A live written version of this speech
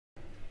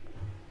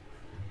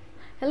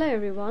Hello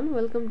everyone,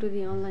 welcome to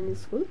the online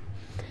school.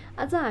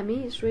 आज हामी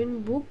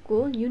student book को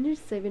युनिट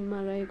 7 मा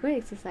रहेको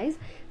एक्सरसाइज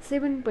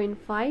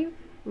 7.5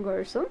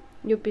 गर्छौं।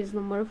 यो पेज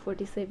नम्बर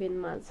 47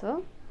 मा छ।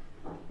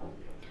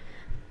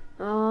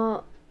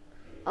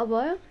 अब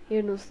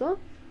हेर्नुस् त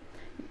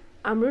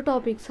हाम्रो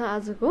टपिक छ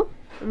आजको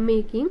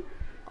मेकिङ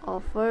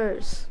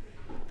अफर्स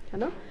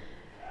हैन।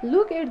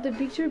 Look at the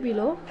picture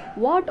below.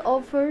 What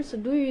offers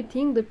do you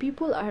think the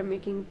people are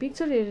making?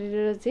 Picture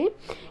हेरेर चाहिँ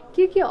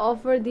के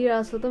अफर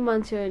दिइराछ त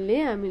मान्छेहरुले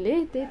हामीले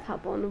त्यही थाहा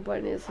पाउनु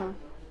पर्ने छ।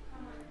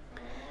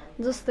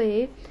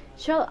 जस्तै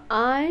shall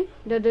I ...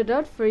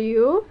 for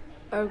you,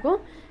 अर्को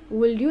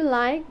will you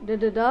like ...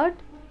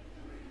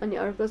 अनि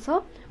अर्को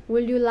छ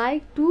will you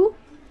like to,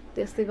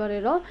 त्यस्तै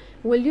गरेर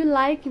will you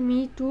like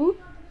me to,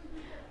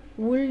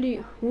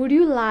 would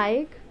you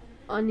like,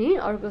 अनि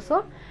अर्को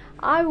छ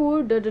I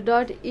would ...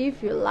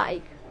 if you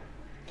like.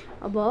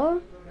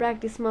 अब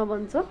practice मा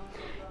भन्छ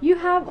you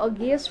have a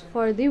guest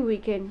for the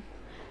weekend.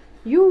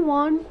 You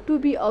want to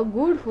be a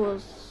good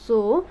host,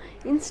 so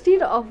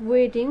instead of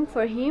waiting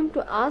for him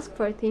to ask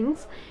for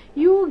things,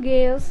 you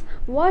guess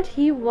what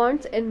he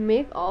wants and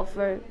make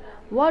offer.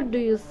 What do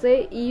you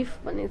say if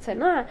भन्ने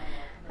छैन।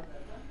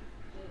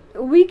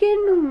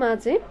 weekend मा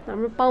चाहिँ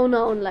हाम्रो पाहुना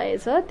आउन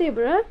लागेछ, त्यही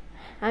भएर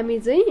हामी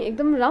चाहिँ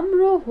एकदम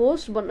राम्रो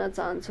होस्ट बन्न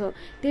चाहन्छौं।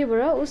 त्यही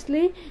भएर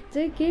उसले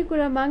चाहिँ के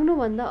कुरा माग्नु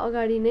भन्दा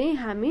अगाडि नै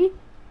हामी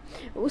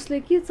उसले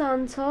के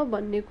चाहन्छ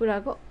भन्ने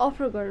कुराको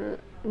अफर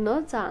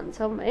गर्न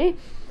चाहन्छौं है।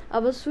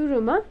 अब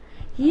सुरुमा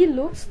he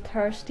looks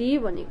thirsty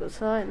भनेको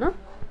छ हैन।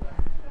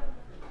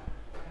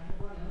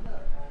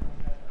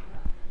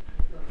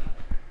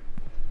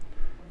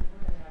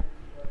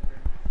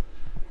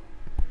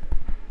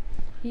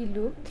 he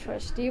looked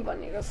thirsty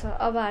भनेको छ।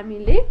 अब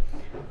हामीले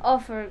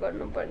अफर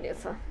गर्नु पर्ने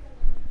छ।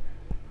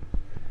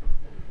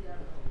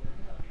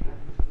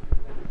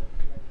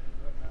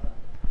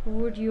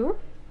 Would you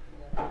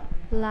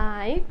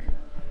like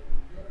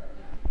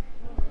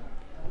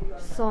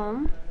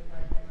some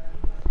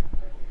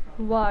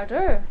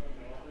water?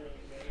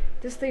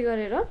 त्यस्तै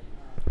गरेर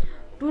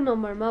 2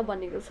 नम्बरमा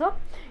भनेको छ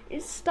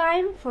It's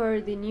time for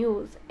the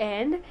news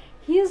and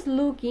he is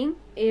looking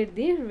at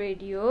the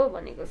radio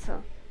भनेको छ।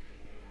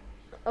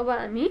 अब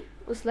हामी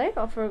उसलाई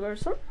अफर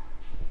गर्छौं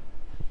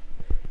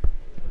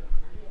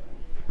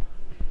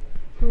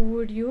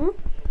Would you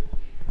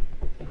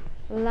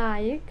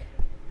like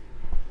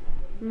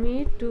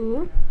me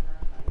to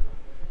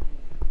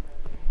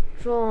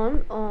turn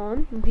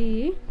on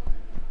the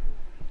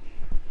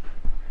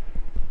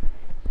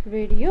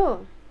radio?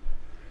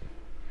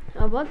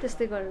 अब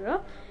त्यस्तै गरेर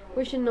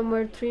क्वेशन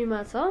नम्बर 3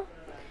 मा छ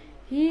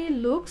he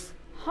looks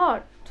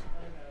hot.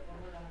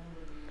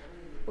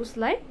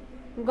 उसलाई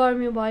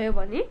गर्मी भयो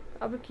भने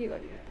अब के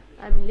गर्ने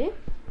हामीले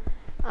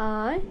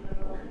I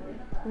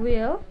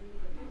will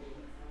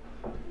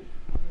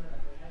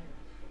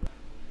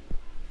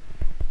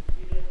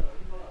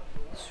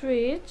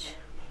switch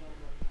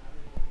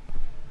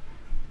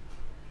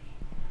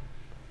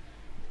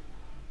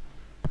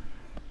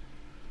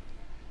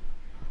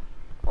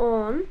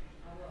on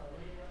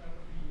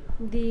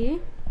the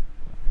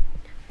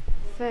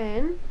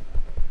fan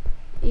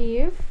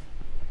if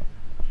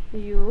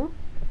you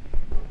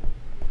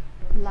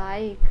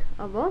like.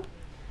 अब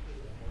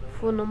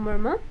 4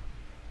 नम्बरमा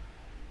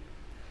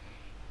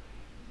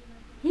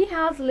he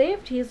has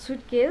left his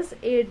suitcase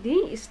at the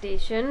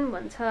station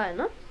भन्छ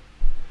हैन।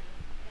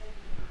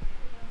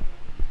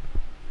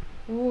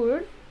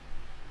 Would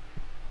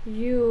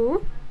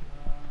you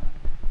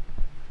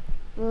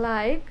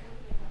like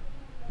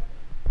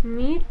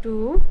me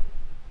to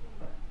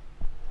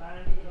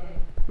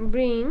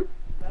bring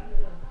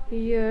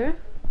your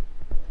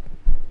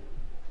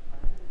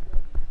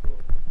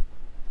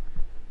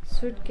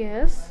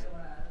suitcase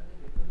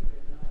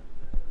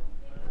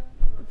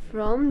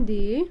from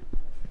the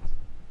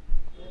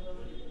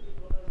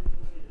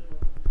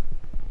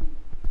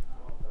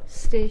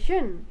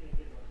station?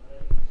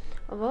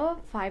 अब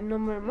 5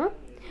 नम्बरमा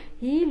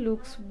he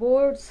looks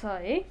bored छ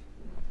है।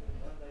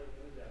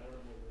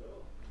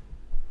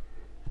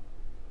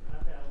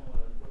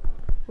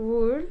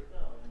 Would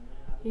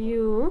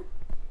you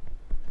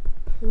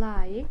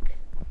like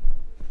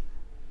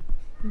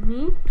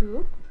me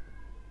to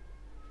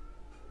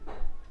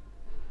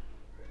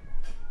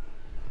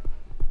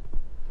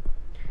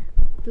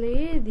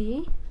play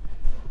the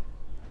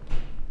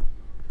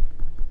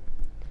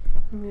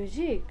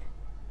music?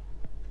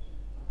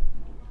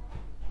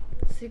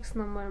 6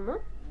 नम्बरमा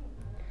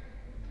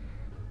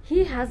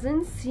he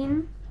hasn't seen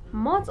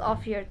much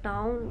of your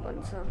town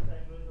भन्छ।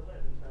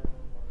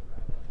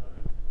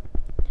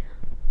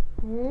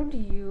 Would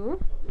you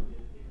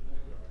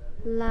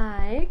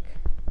like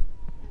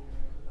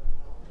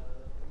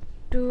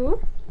to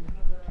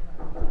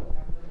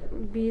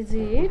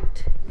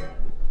visit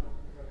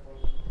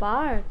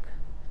park?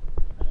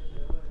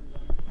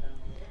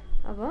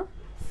 अब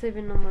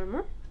 7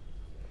 नम्बरमा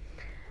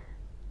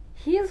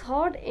he is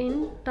hot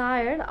and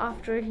tired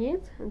after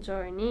his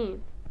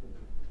journey.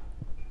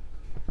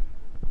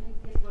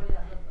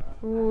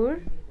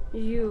 Would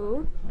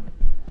you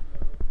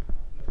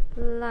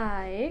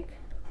like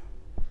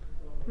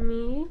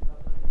me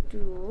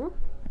to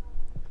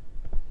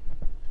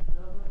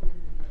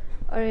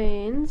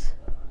arrange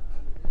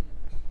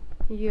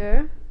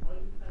your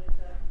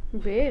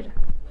bed.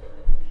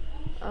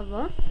 अब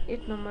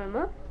 8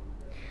 नम्बरमा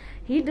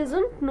he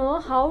doesn't know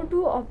how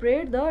to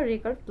operate the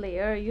record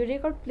player. यो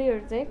record player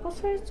चाहिँ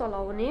कसरी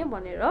चलाउने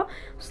भनेर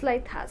उसलाई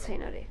थाहा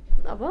छैन रे.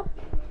 अब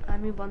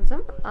हामी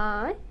भन्छौं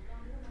I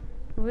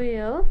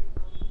will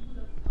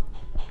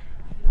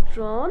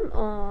turn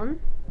on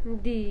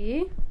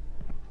the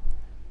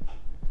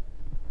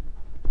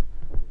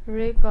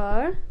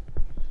record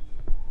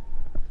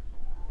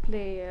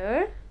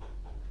player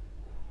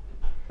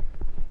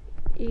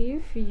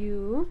if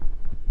you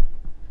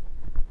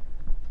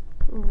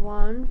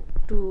want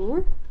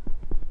to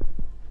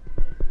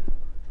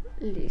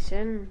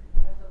listen.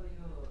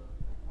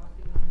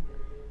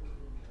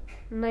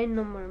 9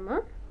 नम्बरमा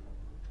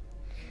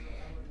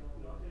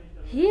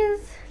he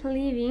is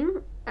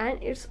leaving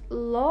and it's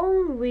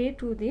long way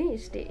to the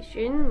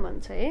station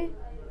भन्छ है.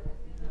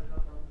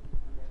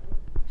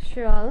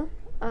 Shall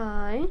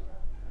I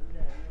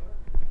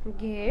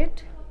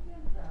get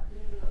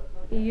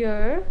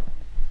your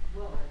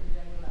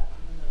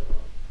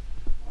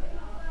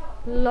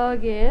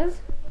luggage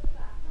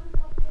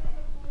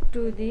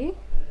to the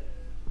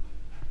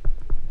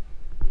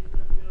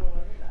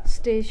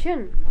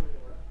station?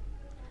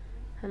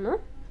 हैन.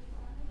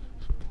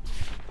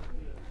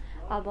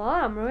 अब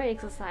हाम्रो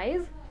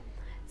एक्सरसाइज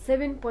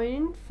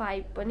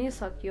 7.5 पनि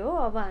सक्यो.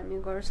 अब हामी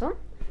गर्छौं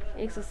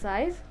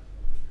एक्सरसाइज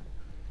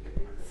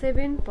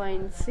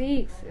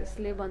 7.6.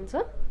 यसले भन्छ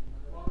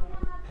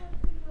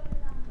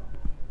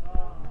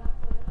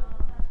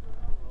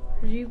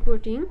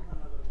reporting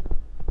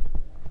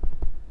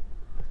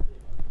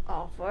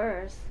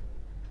offers.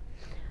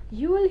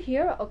 You will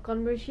hear a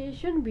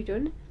conversation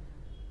between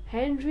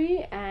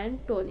Henry and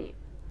Tony.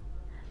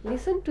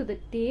 Listen to the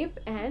tape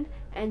and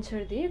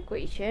answer the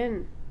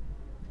question.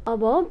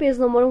 अब पेज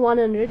नम्बर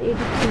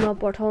 183 मा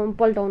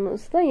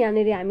पल्टाउनुस् त.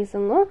 यहाँनेरि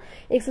हामीसँग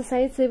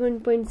एक्सरसाइज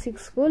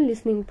 7.6 को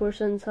लिसनिङ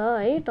पोर्सन छ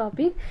है.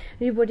 टपिक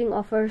रिपोर्टिङ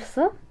अफर्स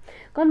छ.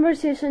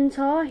 कन्भर्सेसन छ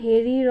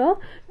हेरी र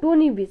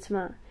टोनी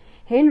बीचमा.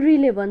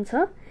 हेनरीले भन्छ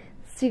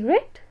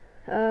सिगरेट,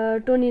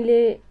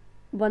 टोनीले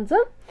भन्छ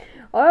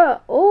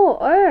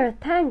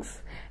thanks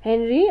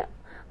Henry,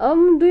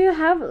 do you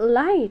have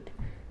light?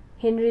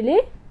 हेनरीले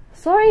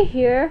sorry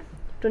here.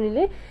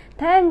 टोनीले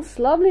thanks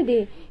lovely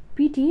day,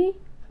 PT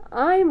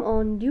I'm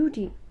on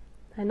duty.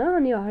 हैन.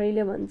 अनि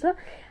हरीले भन्छ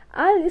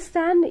I'll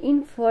stand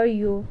in for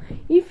you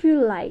if you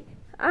like.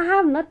 I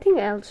have nothing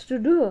else to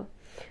do.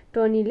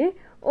 टोनीले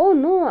oh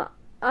no,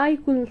 I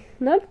could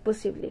not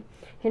possibly.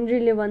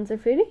 हेनरीले भन्छ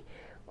फेरि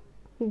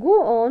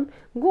go on,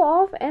 go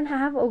off and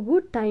have a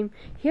good time.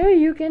 Here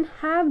you can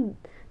have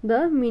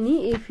the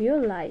mini if you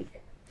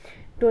like.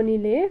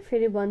 टोनीले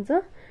फेरि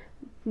भन्छ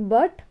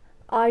but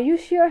are you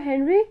sure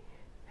Henry?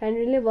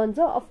 हेनरीले भन्छ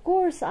of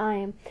course I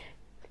am.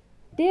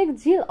 Take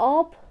Jill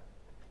up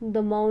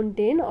the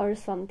mountain or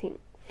something.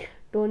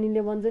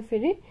 टोनीले भन्छ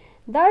फेरि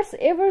that's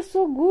ever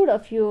so good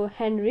of you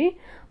Henry.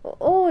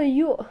 Oh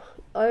you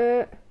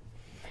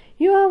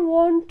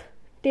won't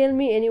tell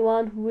me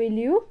anyone, will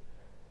you?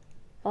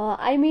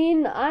 I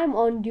mean I'm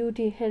on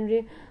duty.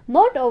 Henry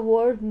not a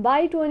word.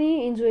 Bye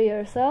Tony, enjoy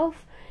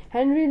yourself.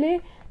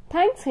 Henryले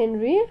thanks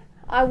Henry,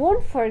 I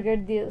won't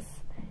forget this.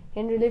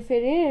 Henryले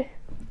फेरि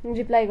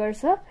reply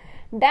गर्छ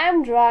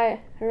damn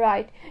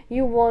right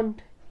you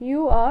won't,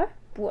 you are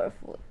poor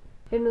fool.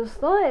 हेर्नुस्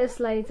त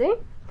यसलाई चाहिँ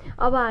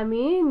अब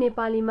हामी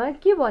नेपालीमा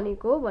के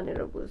भनेको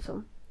भनेर बुझ्छौं.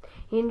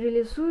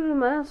 हेनरीले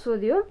सुरुमा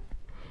सोध्यो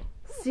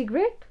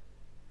सिगरेट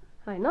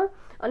हैन.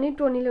 अनि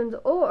टोनीले भन्छ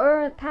ओ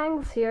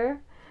thanks here,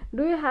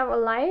 do you have a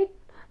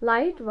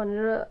light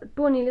भनेर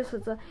टोनीले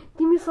सोध्छ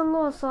तिमीसँग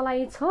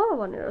सलाई छ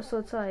भनेर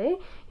सोध्छ है.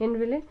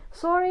 हेनरीले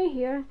सरी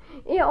हियर,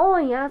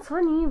 यहाँ छ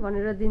नि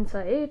भनेर दिन्छ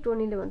है.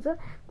 टोनीले भन्छ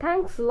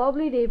thanks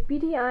lovely day,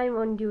 PT I am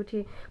on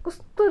duty.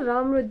 कस्तो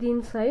राम्रो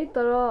दिन छ है,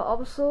 तर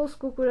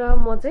अफसोसको कुरा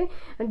म चाहिँ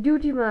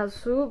ड्युटीमा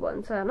छु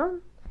भन्छ हैन.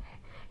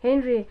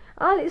 Henry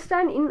I'll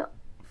stand in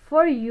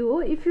for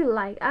you if you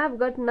like. I have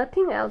got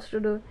nothing else to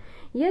do.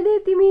 यदि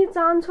तिमी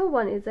चाहन्छौ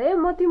भने चाहिँ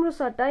म तिम्रो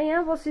सट्टा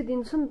यहाँ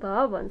बसिदिन्छु नि त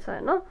भन्छ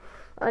हैन.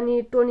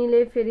 अनि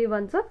टोनीले फेरि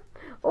भन्छ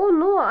oh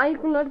no I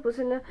could not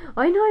possible.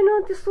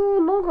 हैन त्यस्तो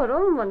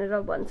नगरौँ भनेर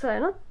भन्छ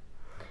हैन.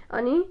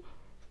 अनि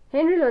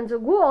हेनरीले भन्छ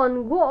go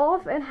on, go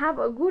of and have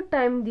a good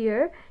time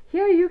dear.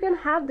 Here you can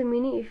have the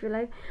mini if you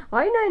like.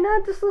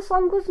 हैन त्यस्तो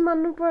सङ्कोच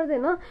मान्नु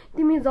पर्दैन.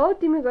 तिमी जाऊ,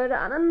 तिमी गएर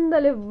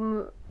आनन्दले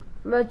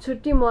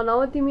छुट्टी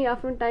मनाऊ. तिमी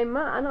आफ्नो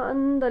टाइममा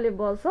आनन्दले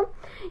बस.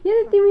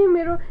 यदि तिमी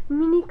मेरो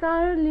मिनी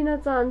कार लिन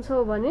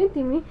चाहन्छौ भने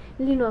तिमी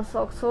लिन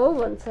सक्छौ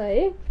भन्छ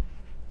है.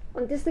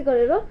 अनि त्यस्तै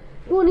गरेर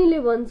टोनीले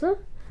भन्छ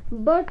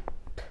but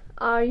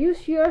are you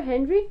sure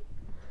Henry?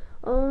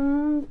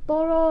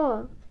 तर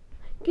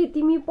के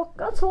तिमी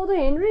पक्का छौ त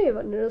हेनरी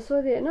भनेर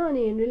सोधे हैन.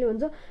 अनि हेनरीले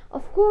भन्छ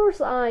of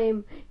course I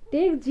am.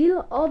 Take जिल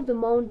of the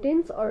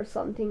mountains or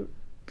something.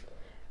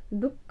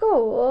 ढुक्क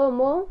हो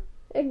म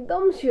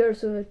एकदम स्योर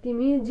छु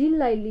तिमी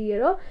जिललाई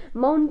लिएर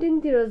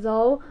माउन्टेनतिर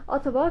जाऊ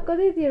अथवा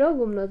कतैतिर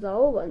घुम्न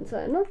जाऊ भन्छ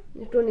हैन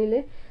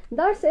टोनीले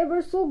That's ever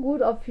so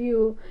good of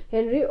you,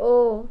 Henry.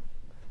 Oh,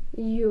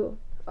 you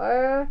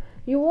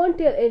won't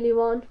tell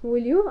anyone,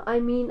 will you?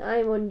 I mean,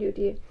 I'm on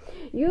duty.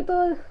 यो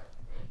त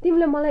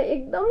तिमीले मलाई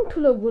एकदम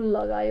ठुलो गुण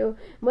लगायो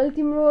मैले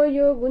तिम्रो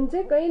यो गुण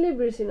चाहिँ कहिले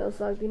बिर्सिन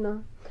सक्दिन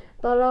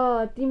तर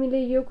तिमीले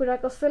यो कुरा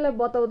कसैलाई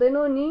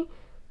बताउँदैनौ नि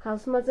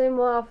खासमा चाहिँ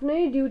म आफ्नै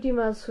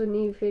ड्युटीमा छु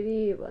नि फेरि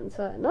भन्छ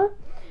हैन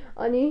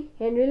अनि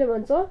हेनरीले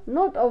भन्छ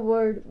not a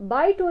word.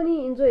 Bye Tony,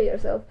 enjoy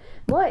yourself.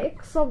 म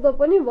एक शब्द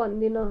पनि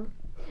भन्दिन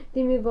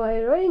तिमी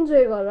गएर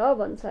इन्जोय गर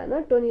भन्छ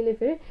हैन टोनीले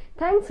फेरि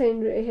thanks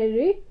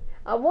Henry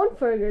I won't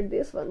forget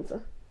this भन्छ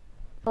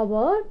अब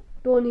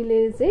टोनीले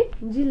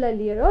चाहिँ जिललाई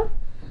लिएर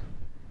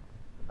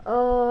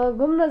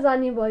घुम्न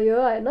जाने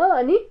भयो हैन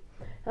अनि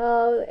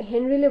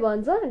हेनरीले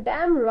भन्छ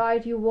damn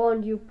right you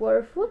won't, you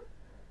poor fool.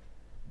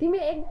 तिमी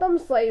एकदम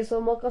सही छौ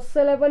म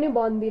कसैलाई पनि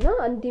भन्दिन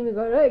अनि तिमी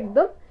गएर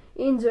एकदम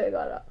इन्जोय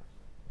गर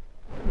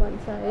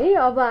भन्छ है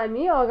अब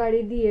हामी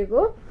अगाडि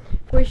दिएको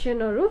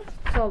क्वेशनहरु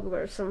सल्भ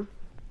गर्छौं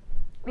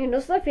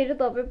हेर्नुस् न फेरि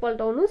तपाई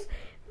पल्टाउनुस्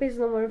पेज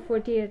नम्बर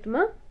 48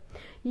 मा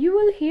You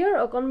will hear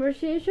a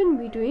conversation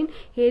between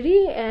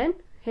Henry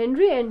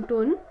and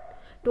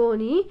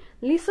Tony.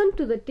 Listen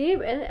to the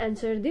tape and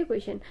answer the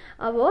question.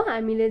 अब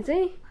हामीले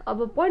चाहिँ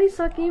अब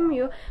पढिसक्यौं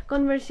यो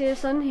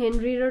कन्भर्सेसन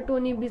हेनरी र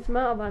टोनी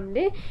बीचमा अब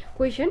हामीले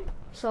क्वेशन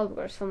सल्भ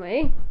गर्छौं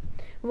है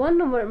 1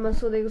 नम्बरमा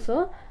सोधेको छ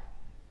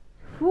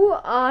Who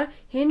are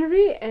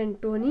Henry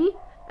and Tony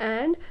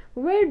and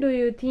where do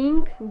you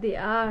think they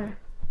are?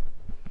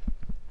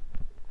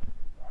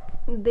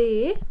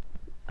 They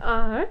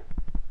are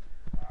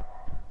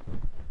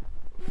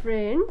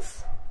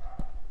friends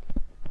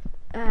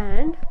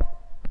and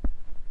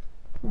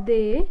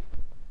they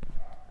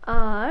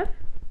are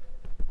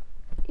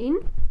in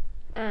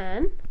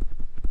an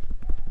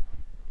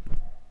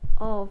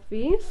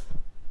office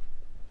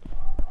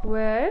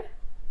where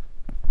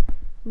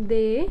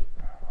they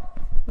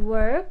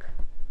work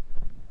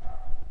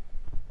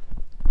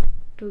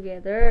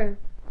together.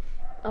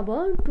 अब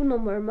 2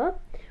 नम्बरमा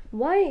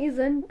Why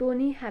isn't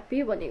Tony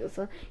happy भनेको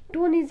छ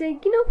Tony चाहिँ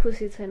किन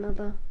खुसी छैन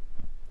त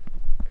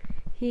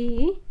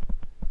He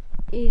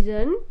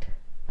isn't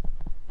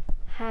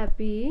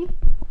happy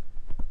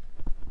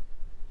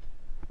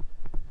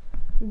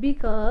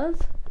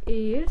because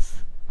it's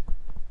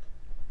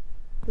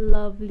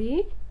lovely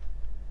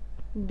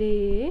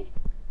day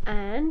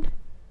and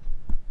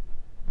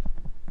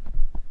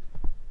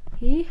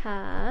he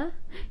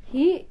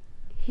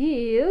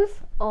is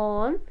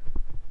on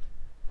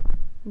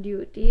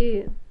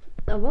duty.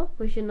 अब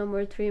question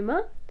number 3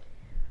 मा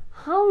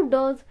How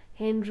does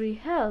Henry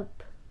help?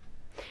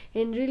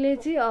 हेनरीले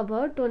चाहिँ अब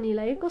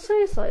टोनीलाई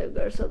कसरी सहयोग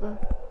गर्छ त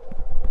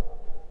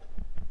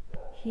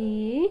He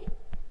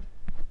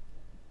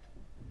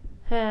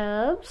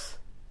helps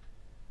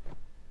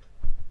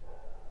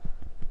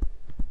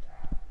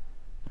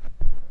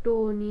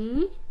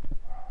Tony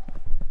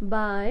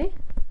by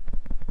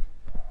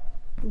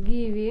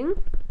giving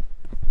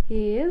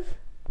his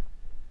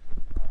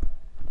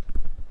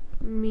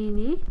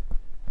mini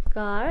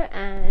car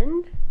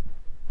and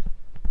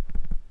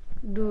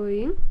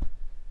doing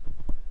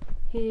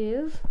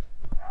his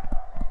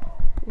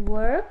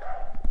work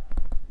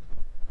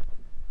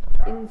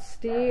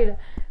instead.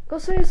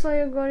 कसरी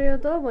सहयोग गर्यो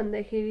त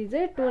भन्दाखेरि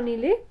चाहिँ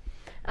टोनीले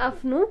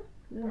आफ्नो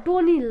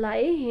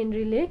टोनीलाई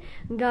हेनरीले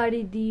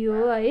गाडी दियो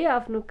है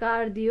आफ्नो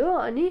कार दियो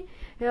अनि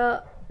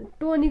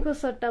टोनीको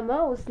सट्टामा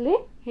उसले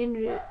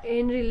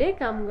हेनरीले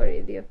काम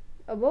गरिदियो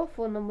अब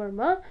 4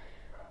 नम्बरमा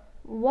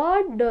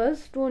What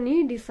does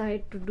Tony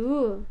decide to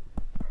do?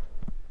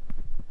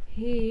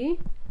 He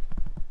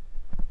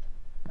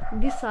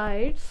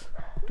decides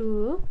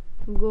to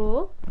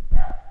go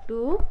to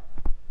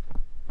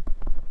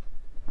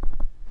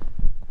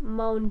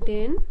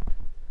mountain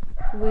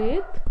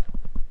with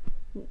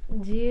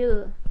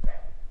Jill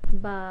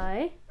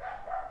by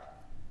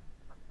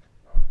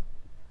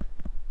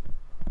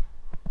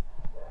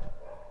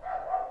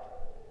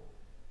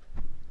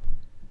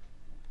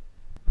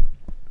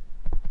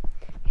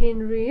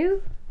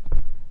Henry's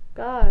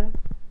car.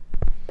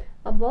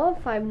 Above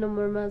 5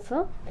 नम्बरमा छ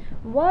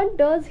What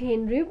does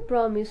Henry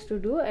promise to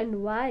do and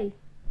why?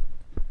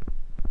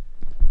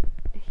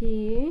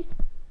 He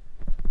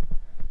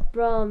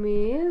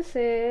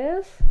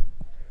promises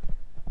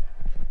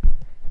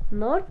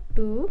not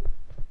to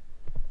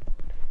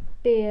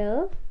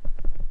tell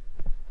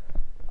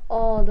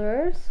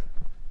others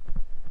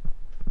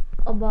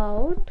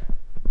about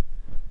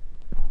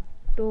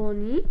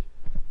Tony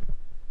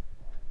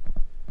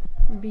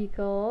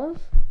because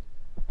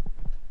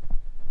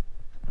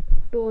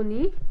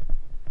Tony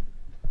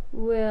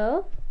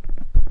will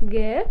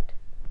get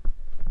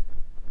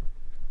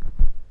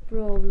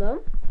problem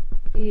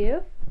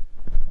if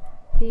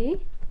he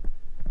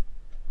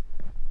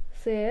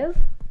says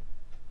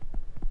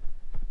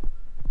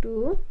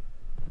to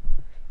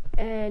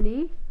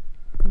anybody.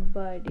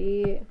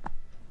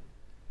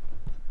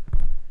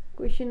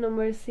 Question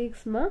number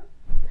 6 मा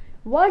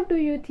What do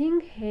you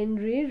think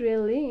Henry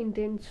really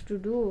intends to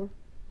do?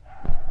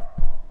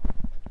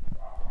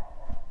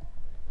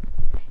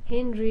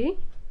 Henry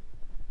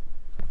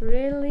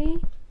really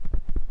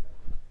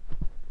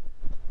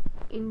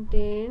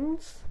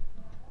intends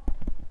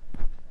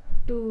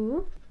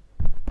to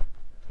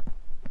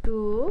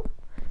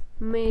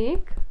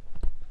make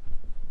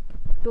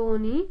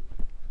Tony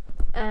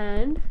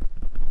and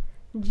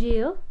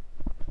Jill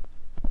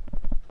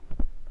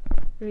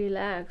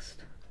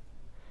relaxed.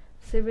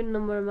 7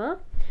 number ma,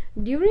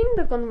 during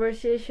the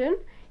conversation,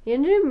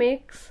 Henry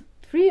makes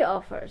 3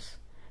 offers.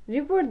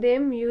 Report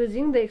them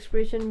using the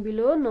expression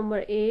below.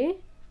 Number A,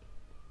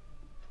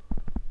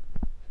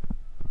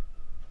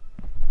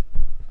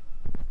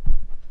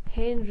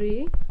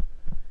 Henry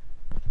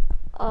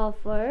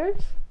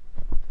offers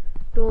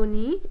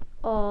Tony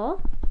a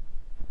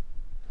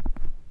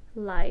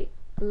light.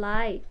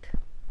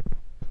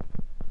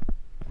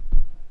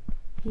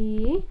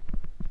 He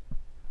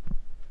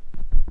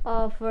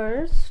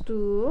offers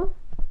to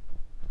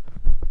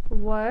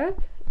work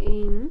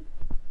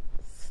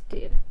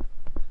instead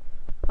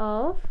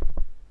of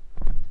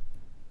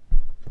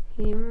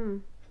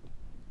him.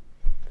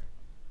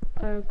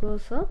 अर्को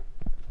छ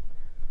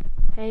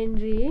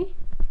Henry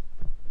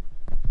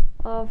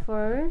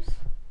offers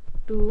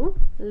to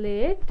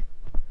let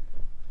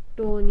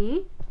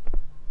Tony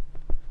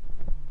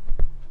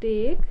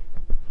take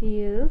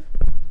his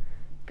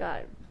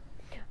car.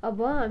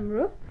 अब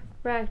हाम्रो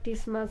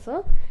प्र्याक्टिसमा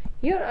छ.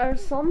 Here are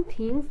some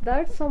things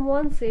that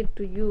someone said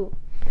to you.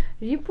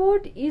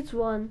 Report each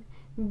one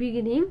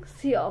beginning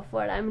C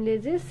offered. हामीले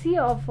चाहिँ C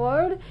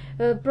offered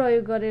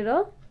प्रयोग गरेर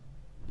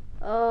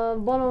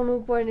बनाउनु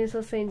पर्ने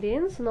छ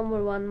सेन्टेन्स.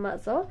 नम्बर 1 मा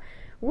छ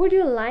Would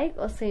you like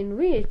a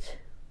sandwich?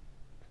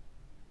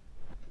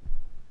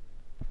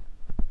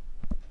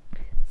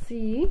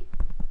 C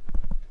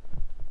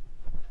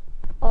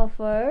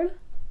offered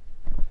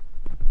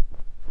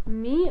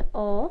me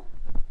a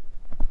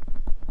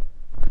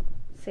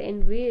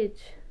sandwich.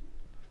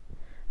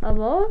 अब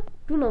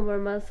 2 number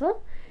मा छ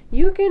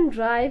You can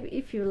drive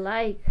if you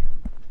like.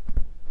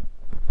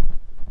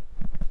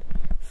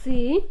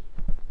 C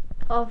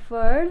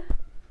offered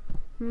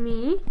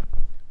me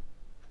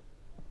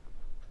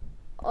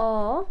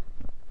a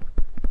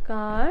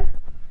car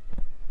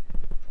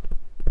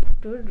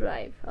to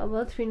drive. अब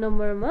 3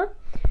 number मा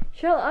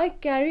Shall I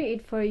carry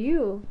it for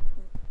you?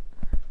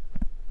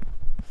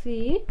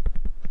 C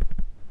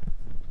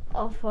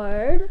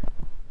offered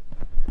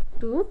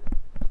to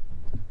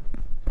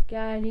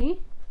carry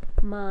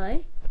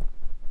my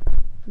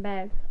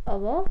bag.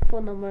 अब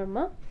 4 number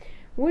मा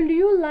Would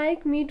you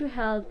like me to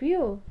help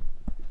you?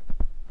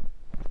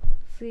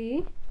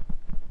 C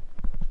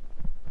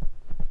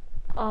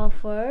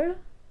offered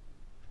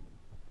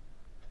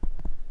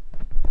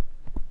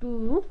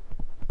to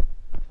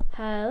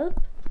help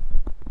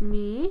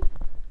me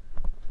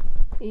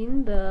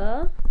in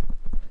the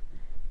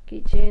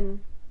kitchen.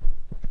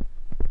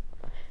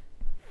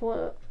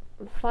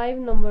 5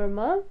 number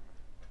ma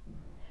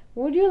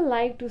Would you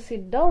like to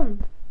sit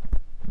down?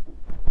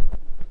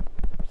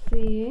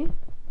 C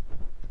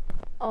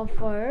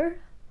offered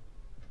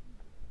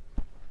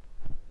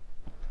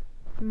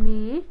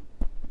me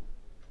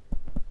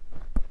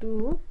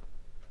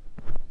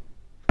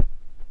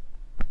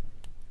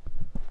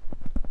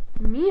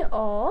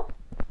a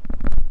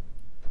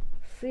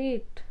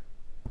seat.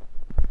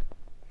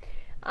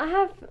 I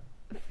have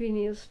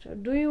finished.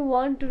 Do you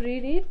want to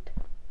read it?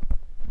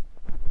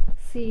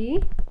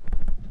 C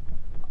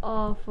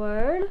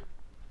offered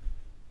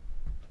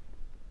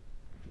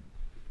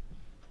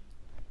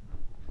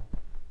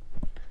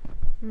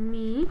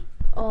me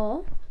a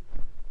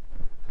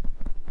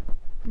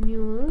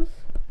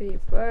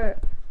newspaper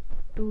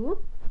to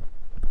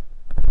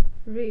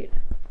read.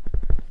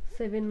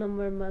 7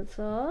 number ma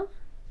cha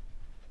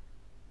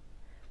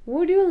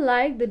Would you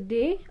like the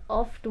day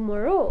of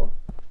tomorrow?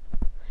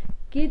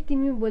 के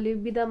तिमी भोलि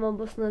बिदामा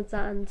बस्न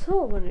चाहन्छौ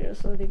भनेर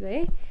सोधेको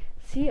है.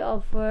 She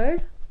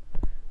offered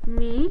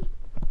me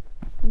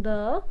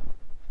the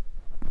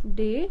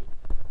day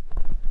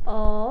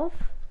of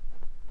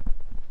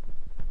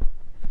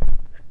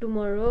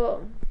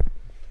tomorrow.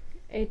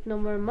 8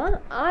 number ma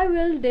I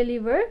will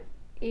deliver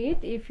it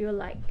if you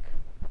like.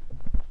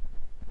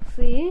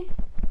 She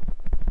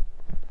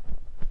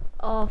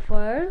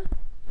offered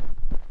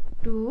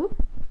to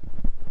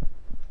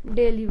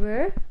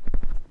deliver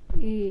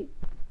it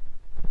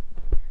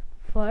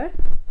for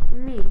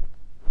me.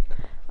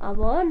 अब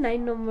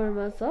 9 number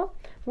मा छ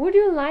Would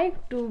you like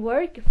to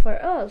work for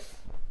us?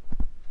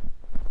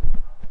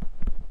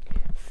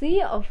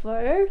 She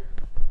offered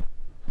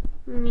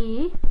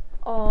me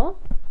a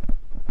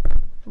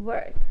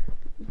work.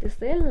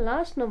 त्यसै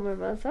last number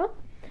मा छ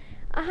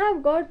I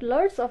have got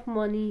lots of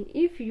money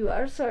if you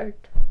are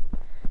short.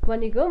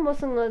 भनेको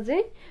मसँग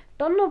चाहिँ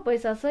टन्न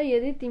पैसा छ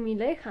यदि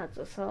तिमीलाई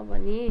खाँचो छ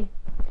भने.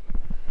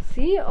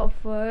 She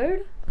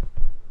offered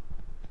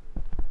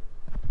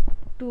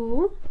to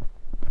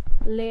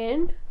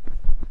lend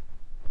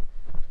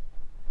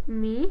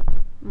me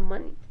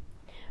money.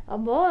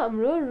 अब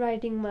हाम्रो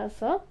राइटिङमा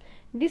छ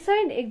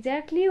decide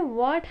exactly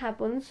what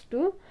happened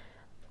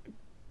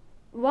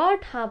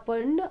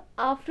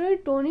after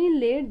Tony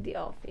left the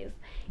office.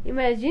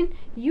 Imagine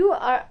you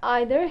are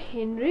either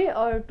Henry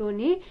or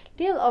Tony.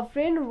 Tell a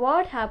friend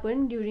what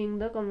happened during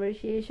the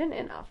conversation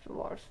and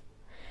afterwards.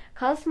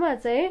 खासमा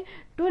चाहिँ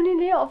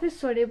टोनीले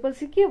office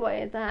छोडेपछि के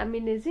भयो त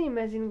हामीले चाहिँ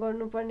इमेजिन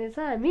गर्नुपर्ने छ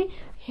हामी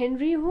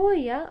हेनरी हो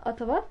या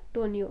अथवा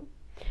टोनी हो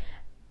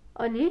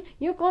अनि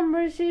यो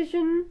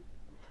कन्भर्सेसन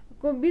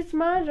को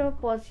बीचमा र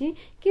पछि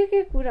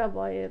के कुरा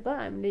भयो त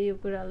हामीले यो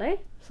कुरालाई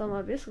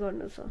समावेश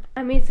गर्नु छ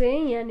हामी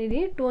चाहिँ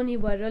यहाँनेरि टोनी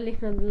भएर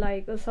लेख्न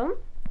लागेको छौं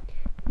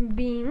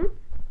being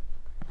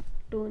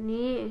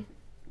Tony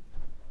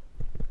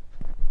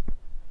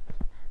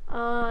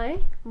I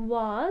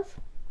was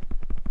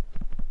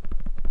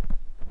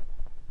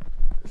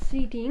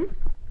sitting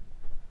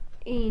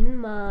in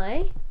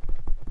my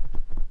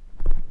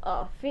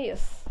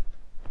office.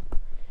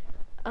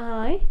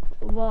 I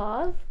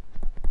was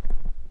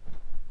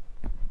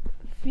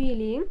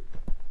feeling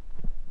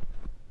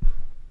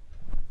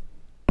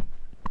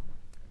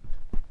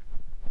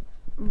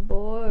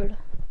bored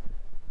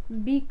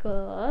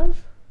because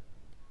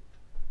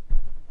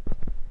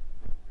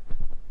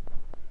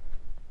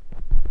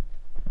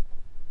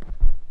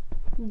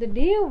the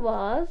day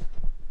was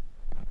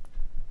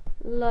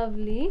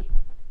lovely,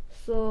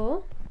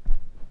 so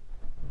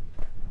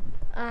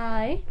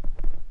I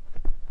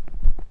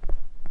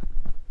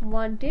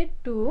wanted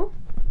to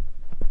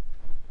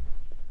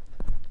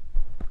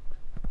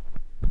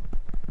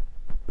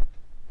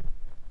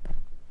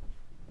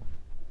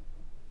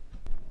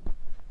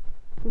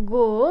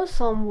go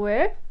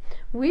somewhere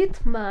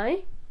with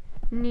my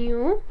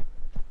new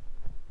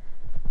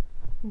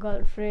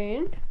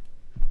girlfriend.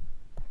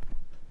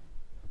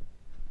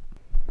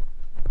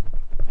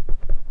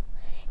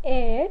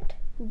 At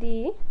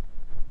the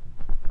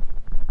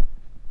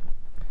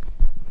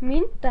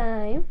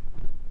meantime,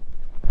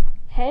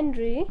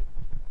 Henry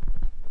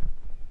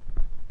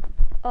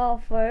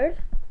offered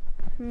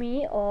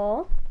me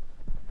a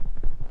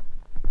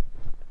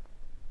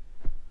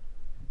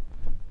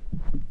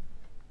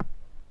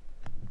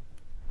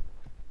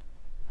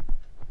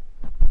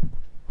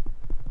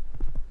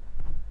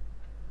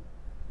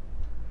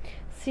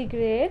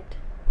cigarette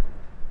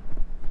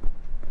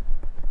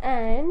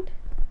and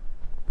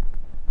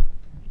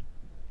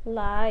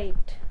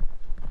light,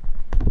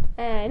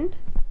 and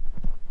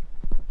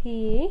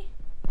he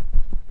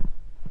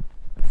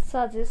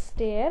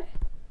suggested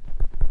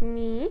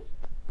me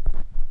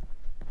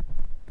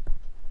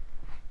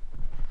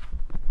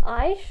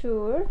I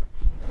should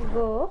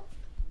go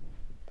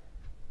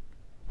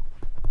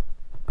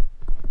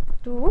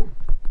to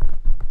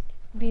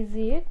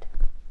visit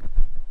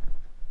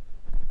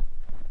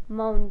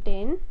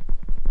mountain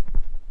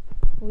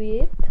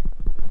with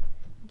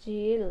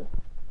Jill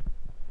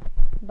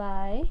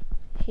by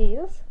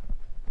his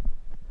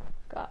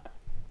car.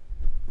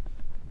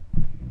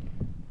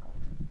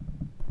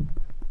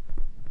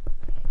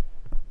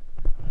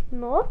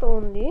 Not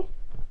only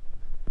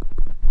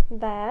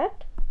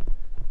that,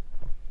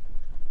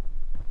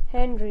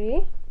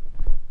 Henry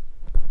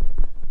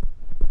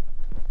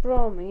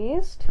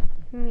promised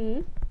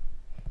me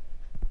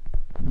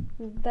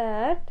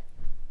that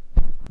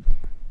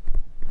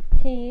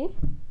he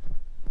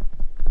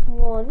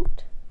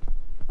won't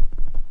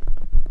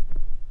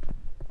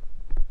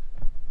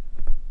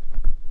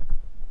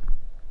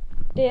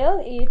tell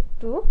it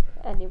to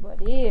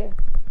anybody.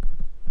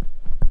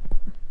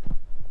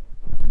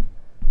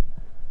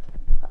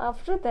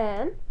 After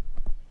that,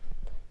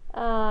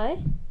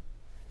 I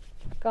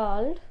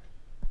called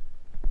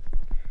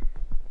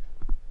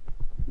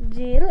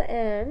Jill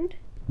and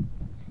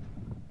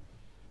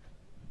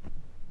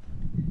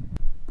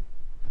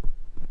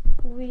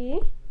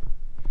we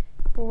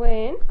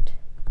went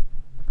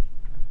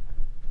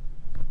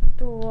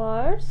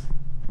towards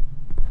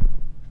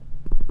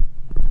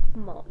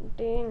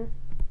mountain.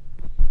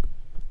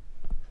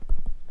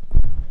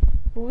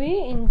 We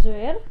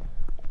enjoyed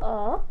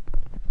a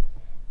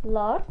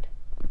lot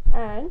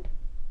and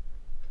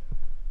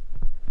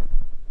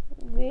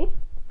we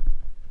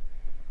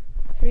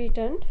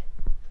returned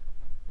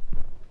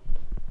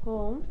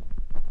home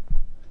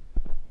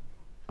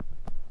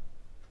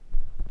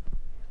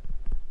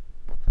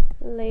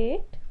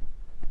late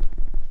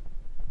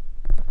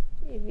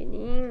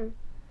evening.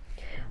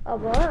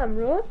 अब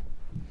हाम्रो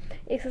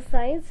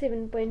exercise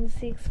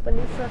 7.6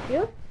 पनि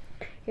सक्यो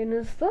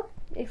हेर्नुस् त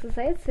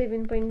exercise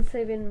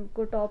 7.7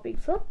 को topic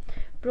छ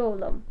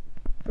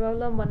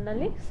problem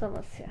भन्नाले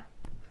समस्या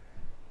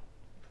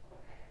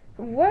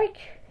work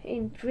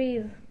in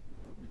trees.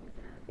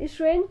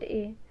 Student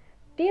A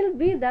tell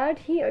B that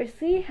he or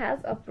she has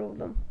a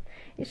problem.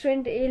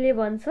 Student A ले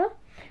भन्छ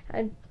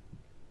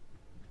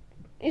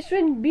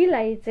student B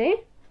लाई चाहिँ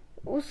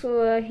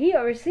he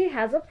or she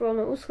has a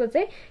problem उसको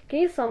चाहिँ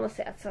केही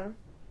समस्या छ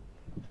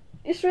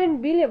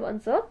Student B ले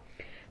भन्छ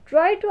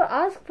try to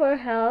ask for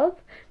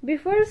help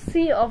before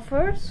she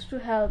offers to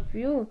help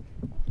you.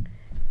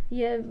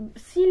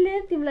 C ले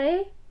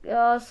तिमीलाई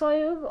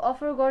सहयोग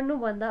अफर गर्नु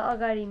भन्दा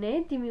अगाडि नै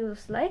तिमी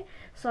उसलाई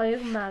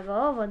सहयोग माग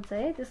भन्छ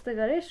है। त्यस्तै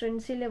गरी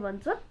स्टुडेन्ट सी ले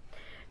भन्छ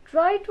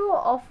try to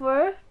offer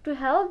to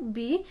help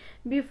B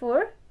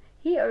before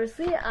he or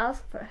she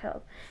ask for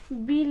help.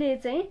 B ले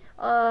चाहिँ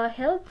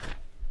हेल्प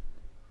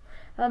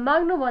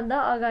माग्नु भन्दा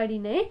अगाडि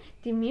नै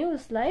तिमी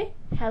उसलाई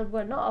हेल्प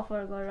गर्न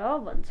अफर गर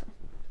भन्छ।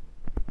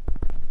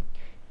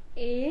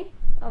 ए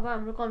अब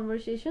हाम्रो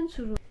कन्भर्सेसन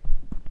सुरु।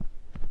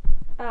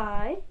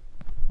 I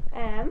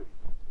am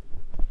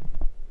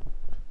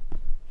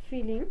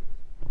feeling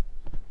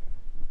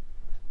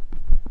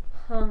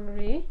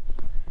hungry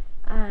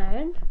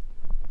and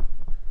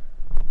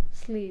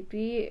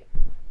sleepy.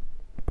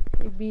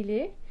 B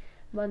ले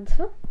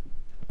भन्छ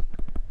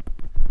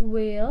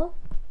will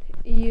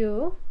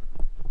you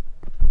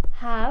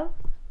have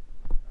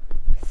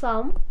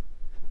some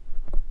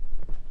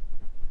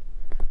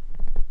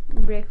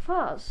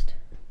breakfast?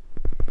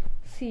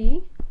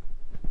 C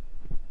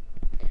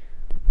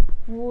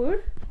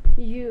would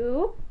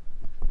you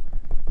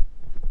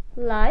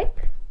like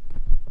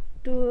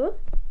to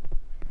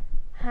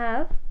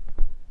have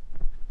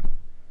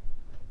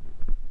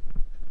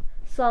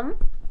some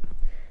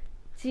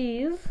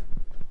cheese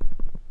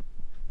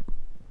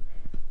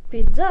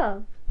pizza?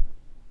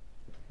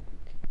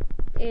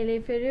 एले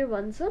फेरि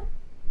भन्छ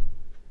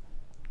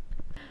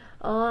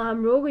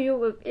हाम्रो यो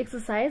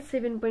एक्सरसाइज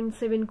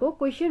 7.7 को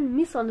क्वेशन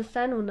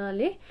मिसअन्डरस्ट्यान्ड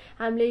हुनाले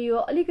हामीले यो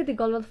अलिकति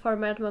गलत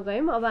फर्मेटमा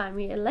गयौं। अब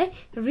हामी यसलाई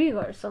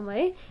रिगर्छौं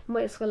है। म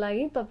यसको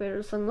लागि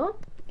तपाईहरुसँग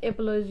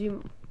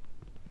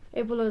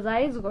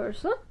एपोलोजाइज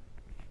गर्छु।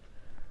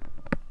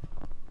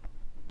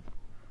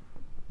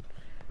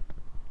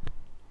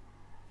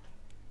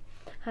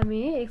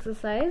 हामी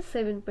एक्सरसाइज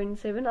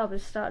 7.7 अब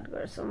स्टार्ट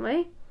गर्छौं है।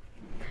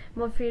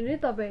 म फेरि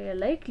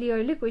तपाईहरुलाई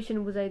क्लियरली क्वेशन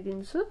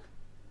बुझाइदिन्छु।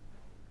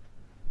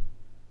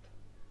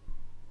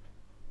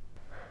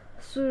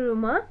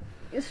 सुरुमा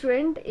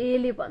स्टुडेन्ट ए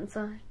ले भन्छ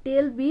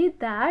tail be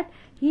that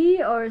he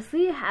or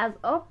she has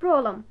a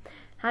problem.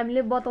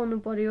 हामीले बताउनु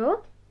पर्यो।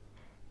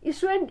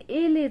 स्टुडेन्ट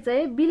ए ले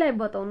चाहिँ बी लाई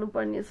बताउनु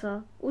पर्ने छ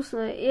उस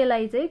ए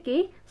लाई चाहिँ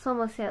केही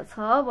समस्या छ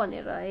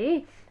भनेर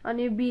है।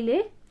 अनि बी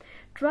ले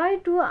try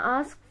to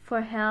ask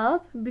for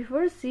help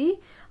before she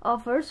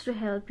offers to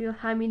help you.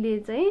 हामीले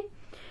चाहिँ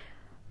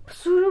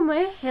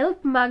सुरुमै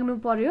हेल्प माग्नु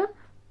पर्यो।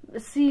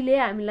 सी ले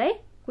हामीलाई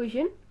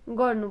क्वेशन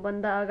गर्नु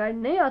भन्दा अगाडि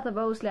नै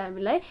अथवा उसले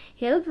हामीलाई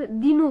हेल्प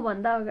दिनु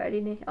भन्दा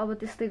अगाडि नै। अब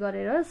त्यस्तै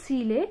गरेर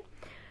सी ले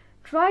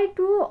try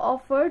to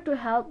offer to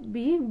help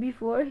B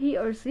before he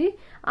or she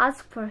ask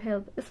for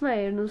help. यसमा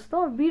हेर्नुस् त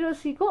बी र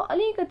सी को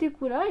अलिकति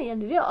कुरा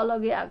यहाँनिर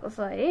अलगै आएको छ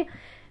है।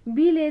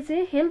 बी ले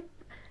चाहिँ हेल्प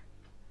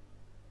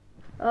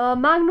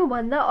माग्नु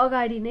भन्दा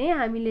अगाडि नै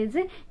हामीले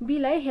चाहिँ बी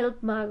लाई हेल्प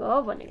माग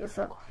भनेको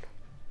छ।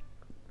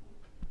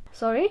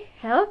 सरी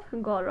हेल्प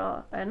गर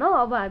हैन।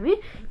 अब हामी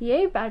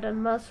यही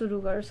प्याटर्नमा सुरु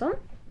गर्छौं।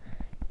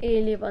 ए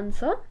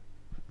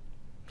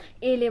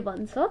ले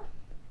भन्छ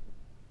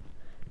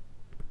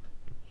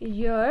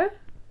your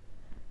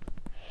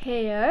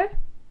hair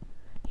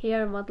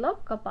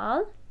मतलब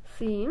कपाल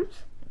seems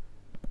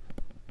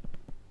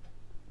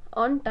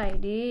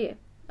untidy.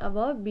 अब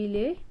बी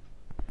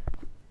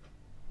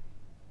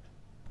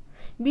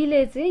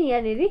ले चाहिँ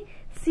यहाँनिर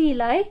सी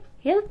लाई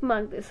हेल्प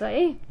माग्दैछ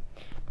है।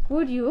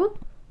 could you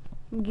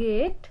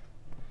get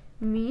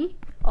me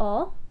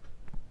a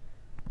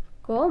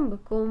comb?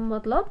 comb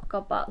मतलब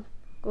कपाल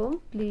comb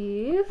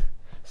please.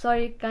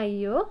 सरी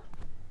काइयो।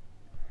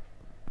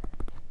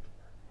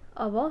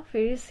 अब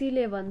फेरि सी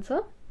ले भन्छ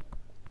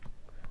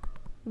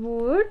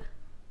would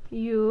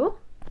you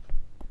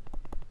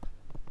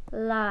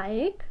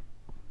like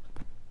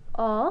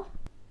a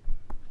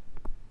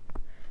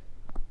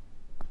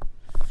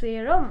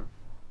serum?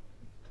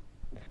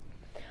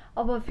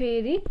 अब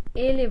फेरि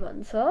ए ले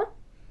भन्छ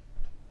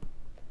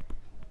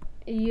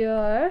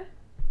your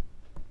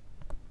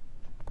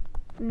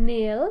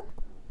nail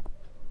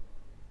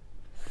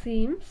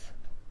seems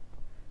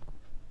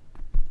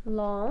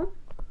long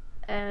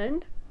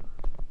and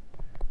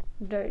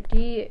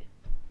dirty.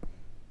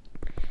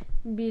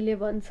 Be ले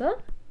भन्छ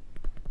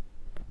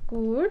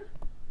could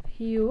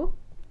you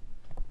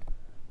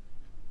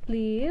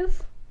please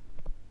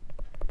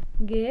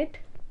get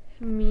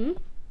me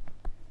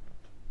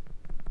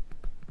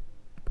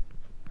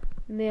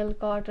nail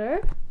cutter?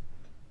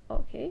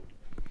 okay.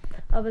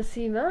 अब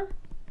सी मा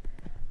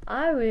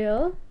I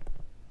will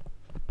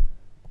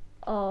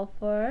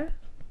offer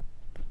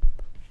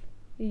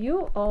you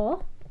a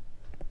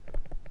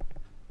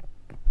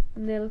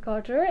nail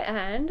cutter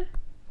and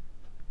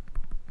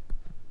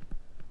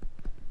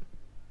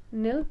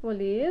nail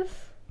polish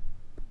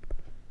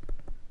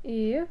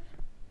if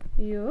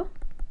you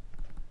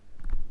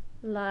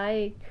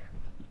like.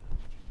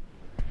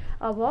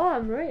 अब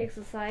हाम्रो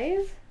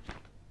एक्सरसाइज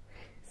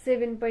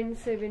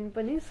 7.7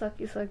 पनि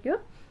सकिसक्यो।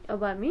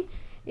 अब हामी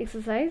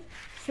एक्सरसाइज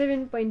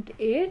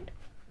 7.8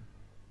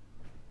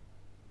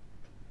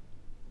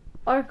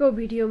 अर्को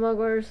भिडियोमा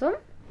गर्छौं।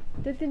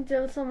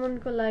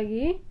 त्यतिन्जेलसम्मको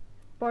लागि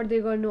पढ्दै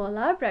गर्नु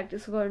होला,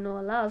 प्र्याक्टिस गर्नु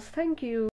होला। Thank you.